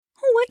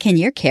can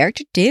your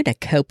character do to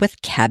cope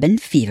with cabin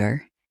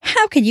fever?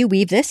 How can you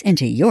weave this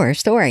into your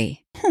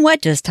story? What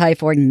does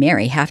Typhoid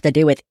Mary have to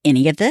do with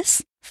any of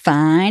this?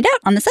 Find out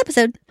on this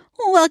episode.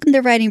 Welcome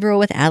to Writing Rural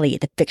with Allie,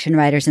 the fiction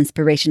writer's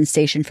inspiration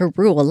station for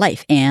rural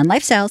life and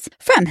lifestyles,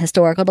 from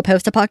historical to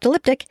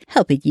post-apocalyptic,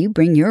 helping you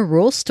bring your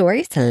rural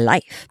stories to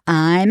life.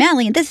 I'm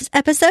Allie, and this is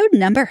episode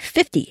number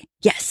 50.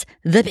 Yes,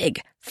 the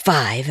big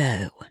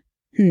 50.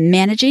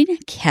 Managing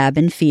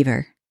cabin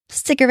fever.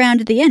 Stick around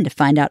to the end to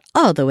find out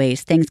all the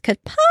ways things could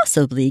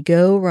possibly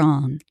go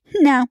wrong.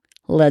 Now,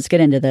 let's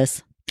get into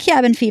this.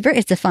 Cabin fever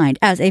is defined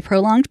as a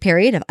prolonged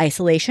period of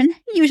isolation,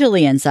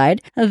 usually inside,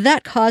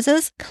 that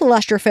causes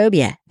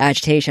claustrophobia,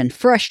 agitation,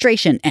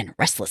 frustration, and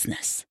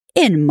restlessness.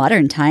 In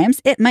modern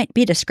times, it might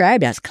be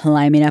described as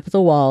climbing up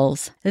the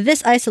walls.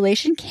 This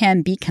isolation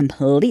can be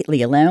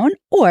completely alone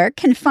or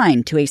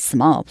confined to a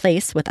small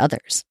place with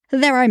others.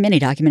 There are many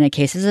documented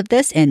cases of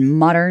this in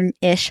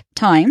modern-ish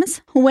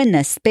times. When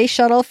the space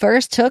shuttle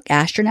first took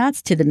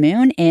astronauts to the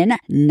moon in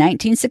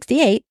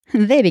 1968,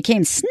 they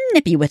became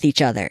snippy with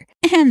each other,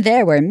 and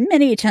there were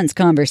many tense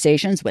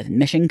conversations with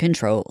mission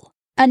control.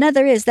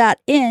 Another is that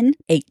in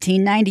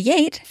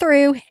 1898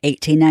 through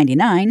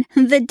 1899,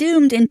 the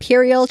doomed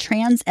Imperial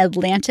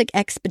Transatlantic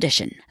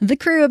Expedition, the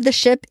crew of the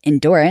ship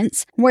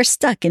Endurance, were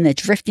stuck in the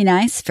drifting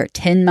ice for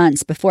 10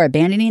 months before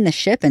abandoning the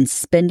ship and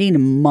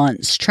spending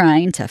months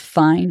trying to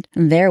find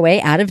their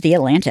way out of the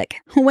Atlantic.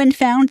 When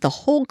found, the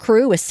whole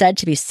crew was said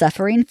to be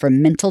suffering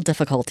from mental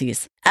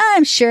difficulties.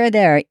 I'm sure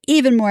there are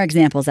even more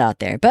examples out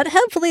there, but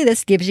hopefully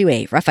this gives you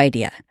a rough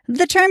idea.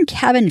 The term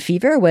cabin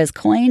fever was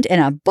coined in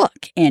a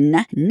book in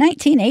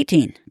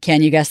 1918.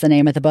 Can you guess the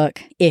name of the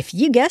book? If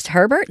you guessed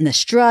Herbert and the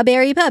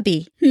Strawberry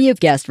Puppy, you've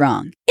guessed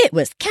wrong. It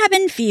was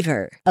Cabin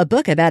Fever, a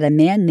book about a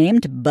man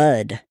named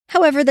Bud.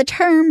 However, the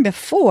term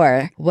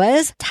before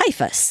was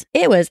typhus.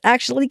 It was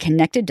actually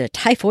connected to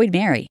Typhoid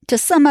Mary. To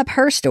sum up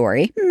her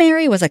story,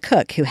 Mary was a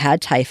cook who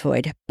had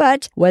typhoid,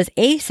 but was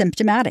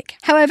asymptomatic.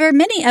 However,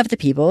 many of the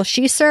people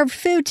she served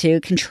food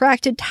to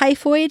contracted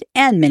typhoid,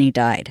 and many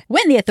died.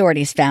 When the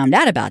authorities found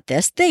out about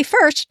this, they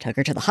first took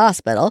her to the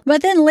hospital,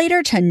 but then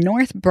later to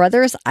North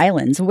Brothers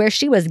Islands, where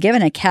she was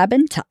given a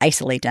cabin to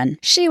isolate in.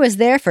 She was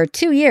there for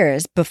 2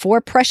 years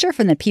before pressure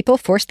from the people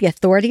forced the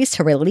authorities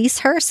to release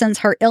her, since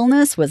her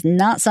illness was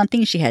not something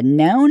she had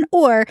known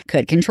or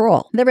could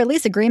control. The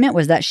release agreement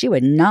was that she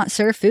would not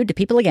serve food to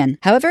people again.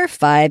 However,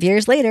 5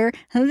 years later,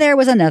 there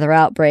was another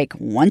outbreak.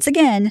 Once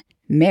again,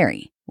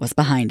 Mary was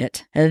behind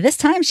it. This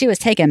time she was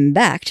taken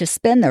back to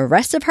spend the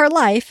rest of her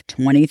life,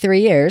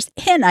 23 years,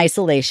 in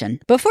isolation.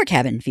 Before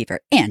cabin fever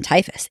and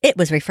typhus, it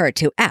was referred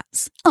to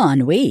as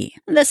ennui.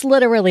 This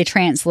literally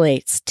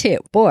translates to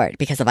bored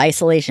because of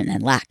isolation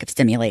and lack of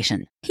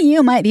stimulation.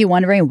 You might be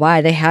wondering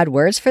why they had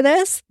words for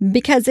this,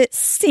 because it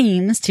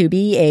seems to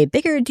be a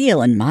bigger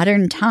deal in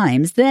modern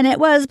times than it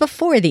was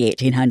before the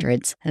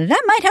 1800s.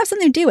 That might have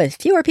something to do with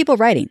fewer people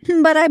writing,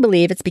 but I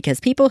believe it's because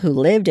people who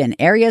lived in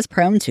areas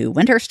prone to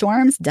winter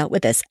storms dealt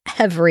with this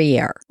every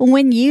year.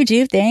 When you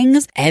do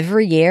things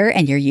every year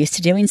and you're used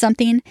to doing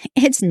something,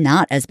 it's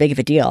not as big of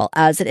a deal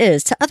as it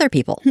is to other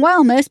people.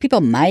 While most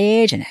people my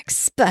age, and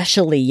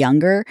especially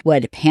younger,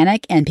 would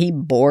panic and be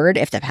bored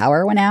if the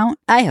power went out,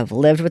 I have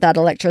lived without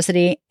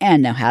electricity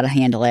and know how to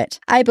handle it.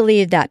 I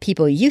believe that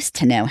people used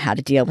to know how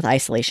to deal with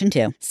isolation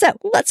too. So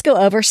let's go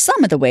over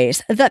some of the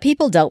ways that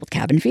people dealt with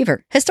cabin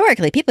fever.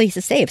 Historically, people used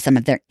to save some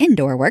of their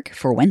indoor work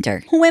for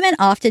winter. Women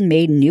often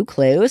made new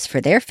clothes for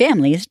their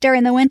families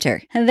during the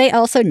winter. They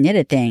also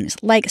knitted things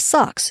like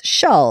socks,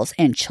 shawls,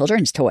 and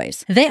children's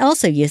toys. They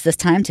also used this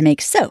time to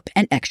make soap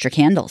and extra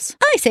candles.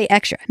 I say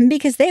extra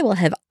because they will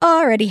have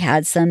already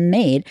had some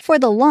made for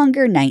the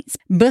longer nights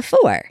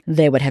before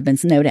they would have been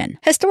snowed in.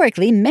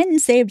 Historically, men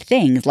saved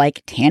things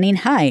like tanning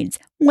hides,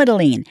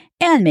 whittling,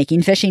 and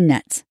making fishing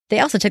nets. They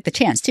also took the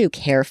chance to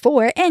care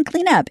for and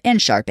clean up and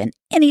sharpen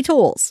any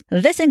tools.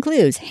 This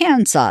includes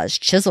hand saws,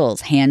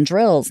 chisels, hand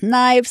drills,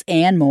 knives,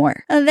 and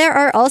more. There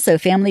are also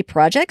family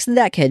projects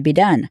that could be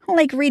done,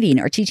 like reading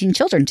or teaching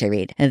children to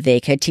read.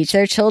 They could teach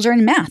their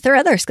children math or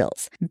other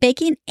skills.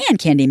 Baking and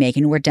candy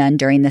making were done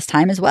during this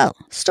time as well.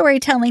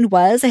 Storytelling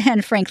was,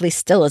 and frankly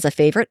still is, a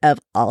favorite of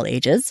all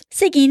ages.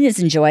 Singing is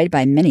enjoyed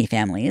by many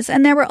families,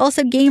 and there were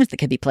also games that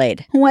could be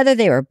played. Whether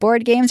they were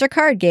board games or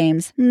card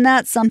games,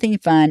 that's something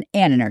fun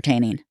and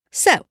entertaining.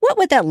 So, what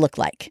would that look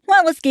like?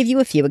 Well, let's give you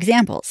a few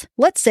examples.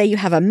 Let's say you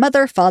have a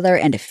mother, father,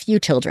 and a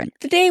few children.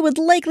 The day would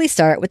likely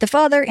start with the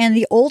father and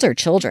the older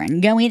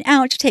children going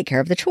out to take care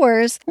of the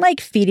chores, like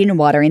feeding and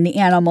watering the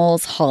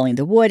animals, hauling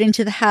the wood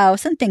into the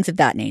house, and things of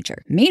that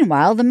nature.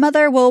 Meanwhile, the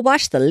mother will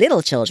watch the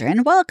little children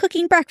while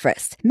cooking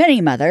breakfast. Many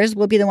mothers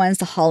will be the ones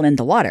to haul in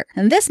the water,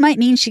 and this might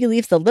mean she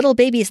leaves the little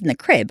babies in the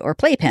crib or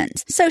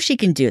playpens so she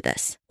can do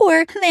this.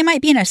 Or they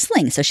might be in a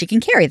sling so she can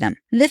carry them.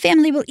 The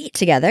family will eat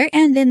together,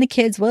 and then the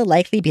kids will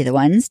likely be the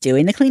ones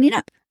doing the cleaning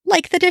up.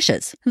 like the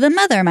dishes. The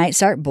mother might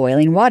start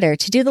boiling water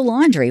to do the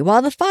laundry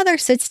while the father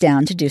sits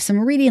down to do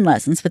some reading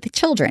lessons with the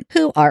children,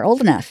 who are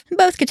old enough.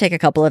 Both could take a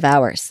couple of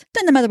hours.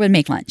 Then the mother would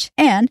make lunch,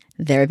 and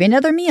there would be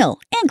another meal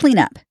and clean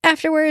up.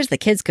 Afterwards, the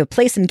kids could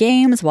play some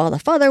games while the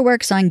father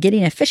works on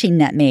getting a fishing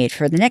net made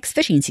for the next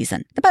fishing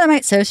season. The mother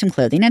might sew some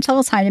clothing until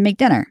it's time to make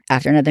dinner.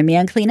 After another meal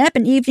and clean up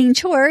and evening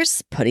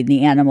chores, putting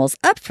the animals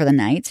up for the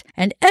night,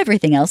 and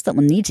everything else that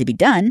will need to be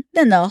done,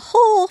 then the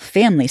whole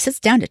family sits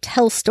down to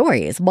tell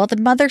stories while the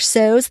mother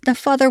sews and the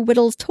father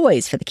whittles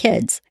toys for the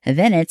kids. And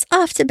then it's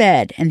off to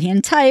bed, and the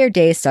entire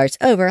day starts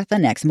over the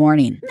next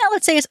morning. Now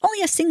let's say it's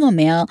only a single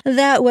male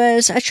that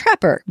was a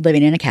trapper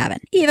living in a cabin.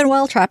 Even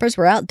while trappers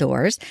were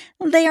outdoors,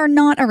 they are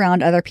not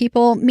around other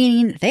people,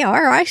 meaning they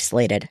are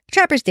isolated. A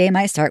trapper's day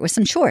might start with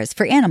some chores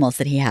for animals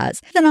that he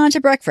has, then on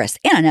to breakfast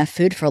and enough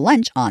food for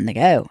lunch on the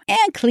go,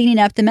 and cleaning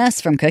up the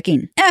mess from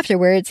cooking.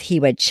 Afterwards, he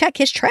would check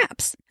his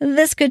traps.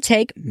 This could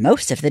take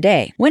most of the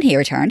day. When he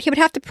returned, he would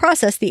have to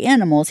process the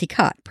animals he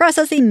caught.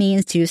 Processing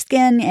means to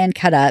skin and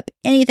cut up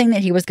anything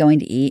that he was going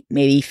to eat,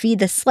 maybe feed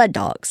the sled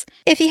dogs,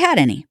 if he had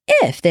any.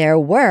 If there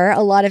were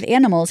a lot of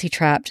animals he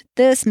trapped,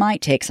 this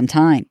might take some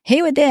time.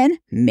 He would then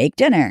make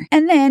dinner,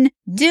 and then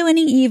do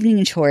any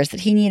evening chores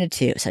that he needed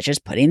to, such as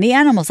putting the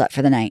animals up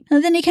for the night.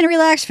 And then he can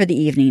relax for the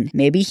evening.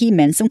 Maybe he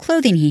mends some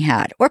clothing he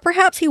had, or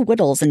perhaps he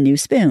whittles a new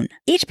spoon.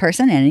 Each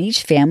person and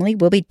each family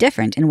will be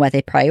different in what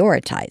they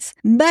prioritize,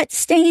 but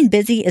staying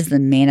busy is the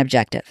main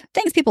objective.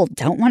 Things people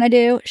don't want to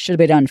do should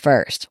be done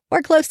first,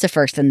 or close to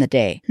first in the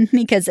day,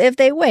 because if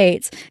they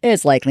wait,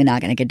 it's likely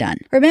not going to get done.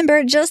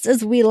 Remember, just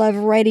as we love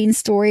writing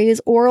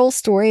stories, oral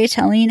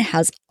storytelling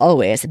has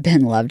always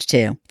been loved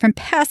too. From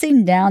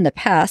passing down the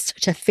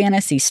past to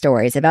fantasy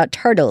stories about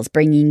turtles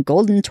bringing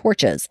golden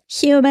torches,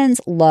 humans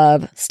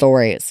love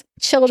stories.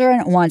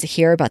 Children want to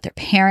hear about their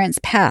parents'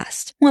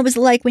 past, what it was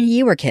like when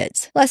you were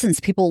kids. Lessons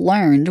people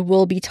learned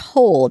will be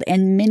told,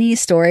 and many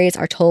stories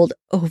are told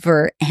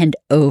over and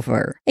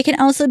over. It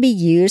can also be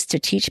used to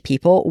teach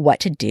people what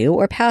to do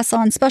or pass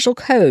on special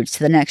codes to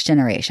the next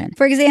generation.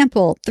 For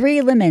example,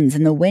 3 lemons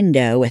in the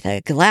window with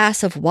a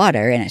glass of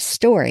water in a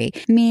story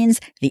means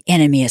the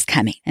enemy is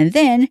coming. And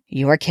then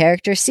your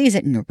character sees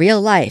it in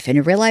real life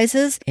and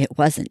realizes it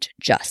wasn't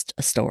just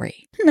a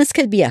story. This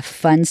could be a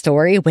fun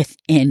story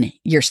within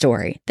your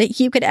story that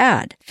you could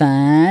add.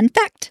 Fun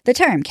fact: the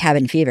term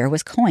cabin fever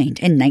was coined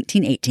in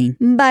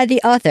 1918 by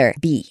the author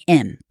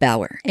B.M.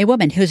 Bauer, a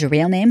woman whose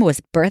real name was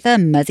Bertha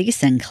Muzzy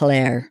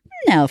Sinclair.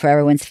 Now for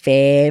everyone's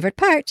favorite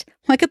part: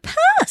 what could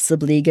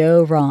possibly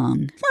go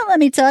wrong? Well, let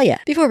me tell you,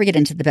 before we get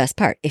into the best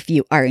part, if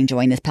you are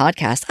enjoying this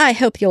podcast, I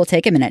hope you'll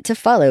take a minute to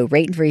follow,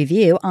 rate, and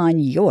review on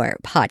your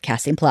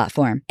podcasting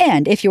platform.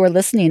 And if you are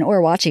listening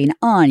or watching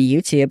on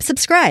YouTube,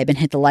 subscribe and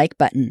hit the like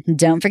button.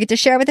 Don't forget to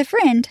share with a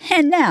friend.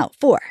 And now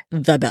for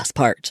the best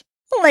part.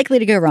 Likely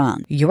to go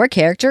wrong. Your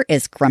character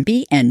is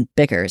grumpy and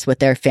bickers with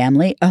their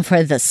family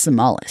over the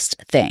smallest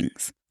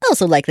things.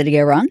 Also likely to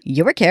go wrong,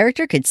 your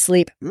character could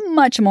sleep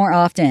much more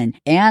often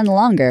and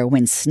longer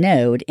when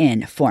snowed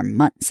in for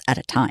months at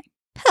a time.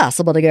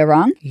 Possible to go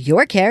wrong,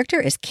 your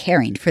character is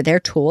caring for their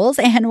tools,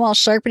 and while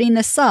sharpening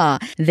the saw,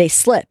 they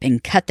slip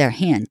and cut their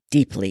hand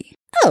deeply.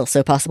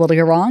 Also possible to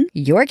go wrong,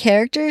 your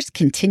characters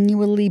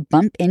continually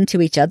bump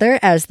into each other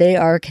as they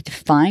are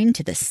confined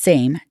to the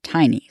same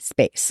tiny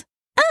space.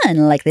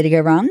 Unlikely to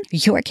go wrong,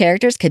 your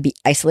characters could be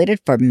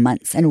isolated for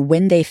months, and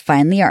when they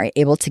finally are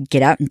able to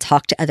get out and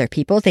talk to other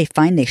people, they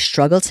find they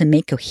struggle to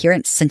make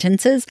coherent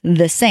sentences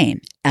the same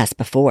as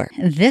before.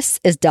 This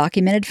is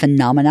documented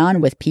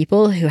phenomenon with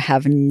people who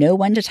have no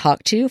one to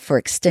talk to for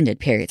extended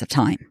periods of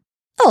time.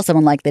 Also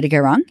unlikely to go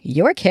wrong,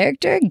 your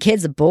character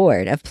gets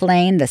bored of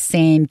playing the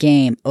same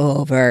game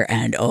over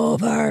and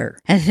over.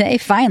 They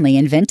finally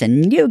invent a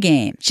new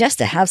game just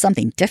to have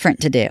something different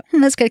to do.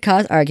 This could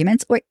cause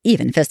arguments or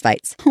even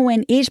fistfights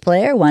when each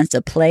player wants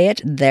to play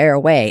it their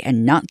way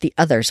and not the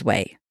other's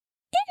way.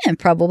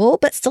 Improbable,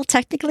 but still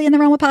technically in the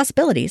realm of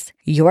possibilities.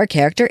 Your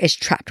character is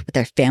trapped with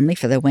their family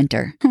for the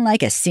winter.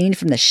 Like a scene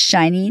from The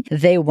Shining,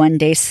 they one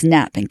day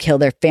snap and kill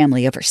their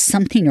family over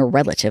something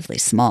relatively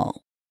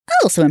small.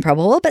 Also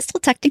improbable, but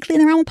still technically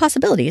in the realm of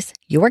possibilities.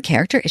 Your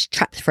character is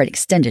trapped for an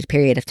extended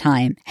period of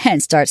time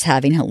and starts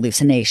having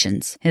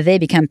hallucinations. They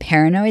become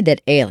paranoid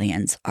that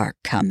aliens are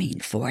coming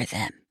for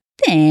them.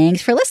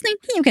 Thanks for listening.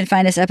 You can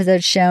find this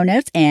episode's show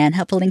notes and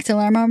helpful links to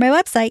learn more on my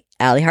website,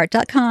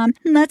 AlleyHart.com.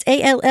 That's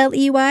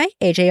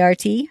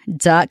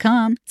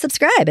ALLEYHART.com.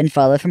 Subscribe and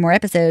follow for more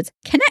episodes.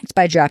 Connect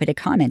by dropping a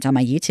comment on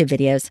my YouTube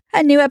videos.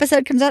 A new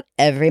episode comes out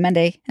every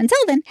Monday. Until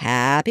then,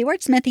 happy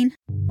wordsmithing.